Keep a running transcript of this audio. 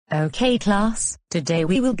Okay class, today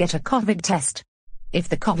we will get a COVID test. If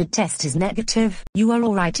the COVID test is negative, you are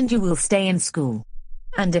alright and you will stay in school.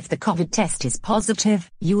 And if the COVID test is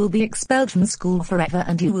positive, you will be expelled from school forever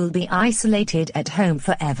and you will be isolated at home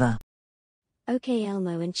forever. Okay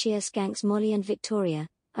Elmo and cheer Skanks, Molly and Victoria,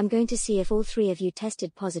 I'm going to see if all three of you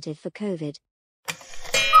tested positive for COVID.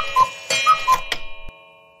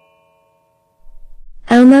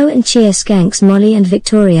 Elmo and cheer Skanks, Molly and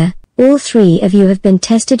Victoria, all three of you have been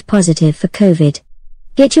tested positive for COVID.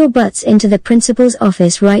 Get your butts into the principal's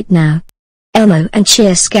office right now. Elmo and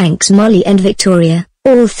cheer Skanks, Molly and Victoria,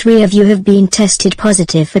 all three of you have been tested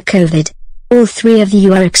positive for COVID. All three of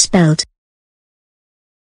you are expelled.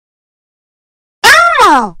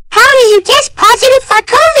 Elmo, how do you test positive for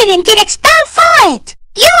COVID and get expelled for it?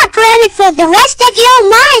 You are grounded for the rest of your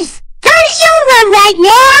life. Party's over right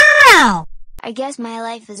now. I guess my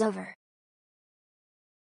life is over.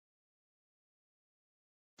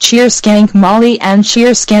 Cheer Skank Molly and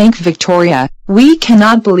cheer Skank Victoria, we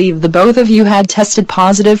cannot believe the both of you had tested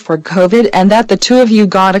positive for COVID and that the two of you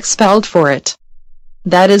got expelled for it.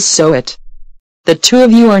 That is so it. The two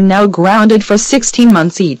of you are now grounded for 16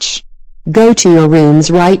 months each. Go to your rooms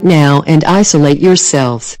right now and isolate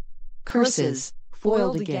yourselves. Curses,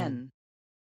 foiled again.